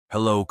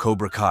Hello,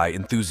 Cobra Kai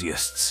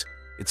enthusiasts.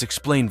 It's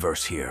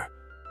Explainverse here.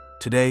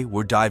 Today,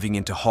 we're diving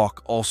into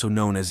Hawk, also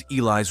known as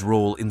Eli's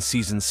role in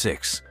Season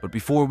 6. But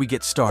before we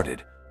get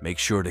started, make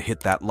sure to hit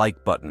that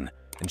like button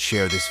and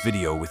share this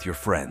video with your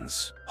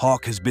friends.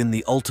 Hawk has been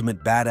the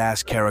ultimate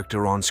badass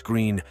character on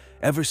screen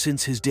ever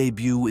since his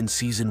debut in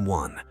Season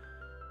 1.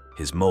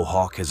 His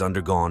mohawk has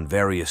undergone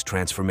various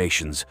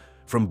transformations,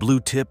 from blue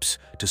tips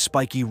to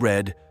spiky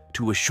red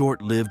to a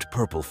short-lived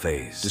purple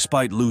phase.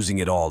 Despite losing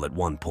it all at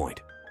one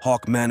point,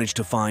 Hawk managed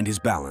to find his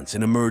balance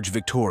and emerge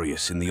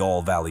victorious in the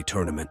All-Valley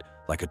tournament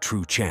like a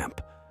true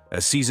champ.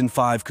 As Season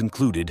 5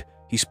 concluded,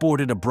 he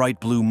sported a bright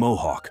blue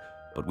mohawk,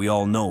 but we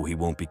all know he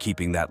won't be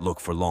keeping that look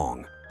for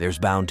long. There's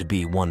bound to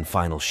be one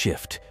final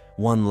shift,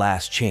 one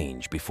last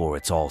change before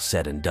it's all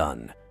said and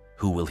done.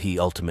 Who will he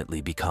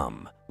ultimately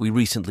become? We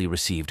recently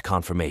received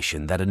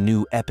confirmation that a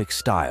new epic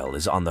style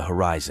is on the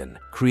horizon.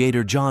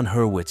 Creator John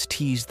Hurwitz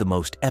teased the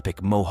most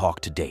epic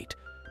mohawk to date,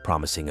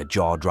 promising a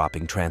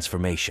jaw-dropping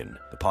transformation.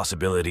 The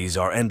possibilities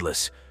are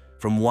endless,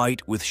 from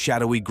white with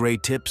shadowy gray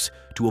tips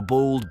to a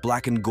bold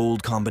black and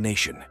gold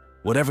combination.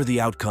 Whatever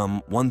the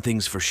outcome, one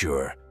thing's for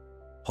sure.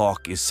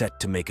 Hawk is set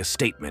to make a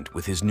statement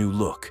with his new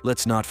look.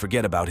 Let's not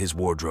forget about his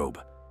wardrobe.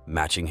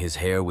 Matching his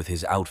hair with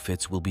his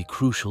outfits will be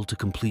crucial to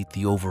complete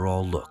the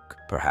overall look.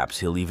 Perhaps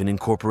he'll even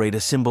incorporate a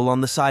symbol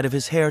on the side of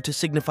his hair to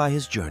signify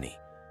his journey.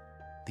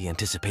 The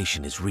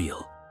anticipation is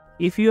real.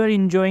 If you are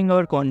enjoying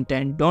our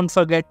content, don't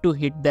forget to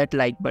hit that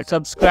like button.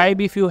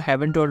 Subscribe if you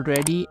haven't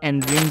already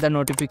and ring the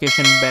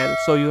notification bell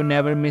so you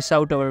never miss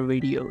out our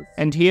videos.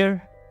 And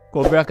here,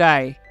 Cobra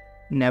Kai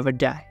never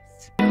dies.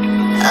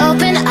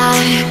 Open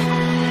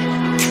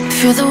eye,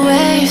 feel the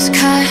waves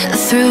cut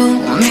through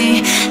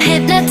me,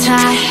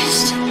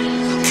 hypnotized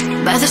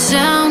by the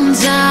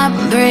sounds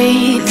I'm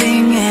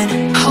breathing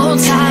in. Hold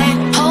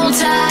tight,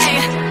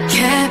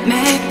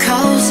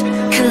 chemicals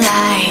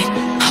collide.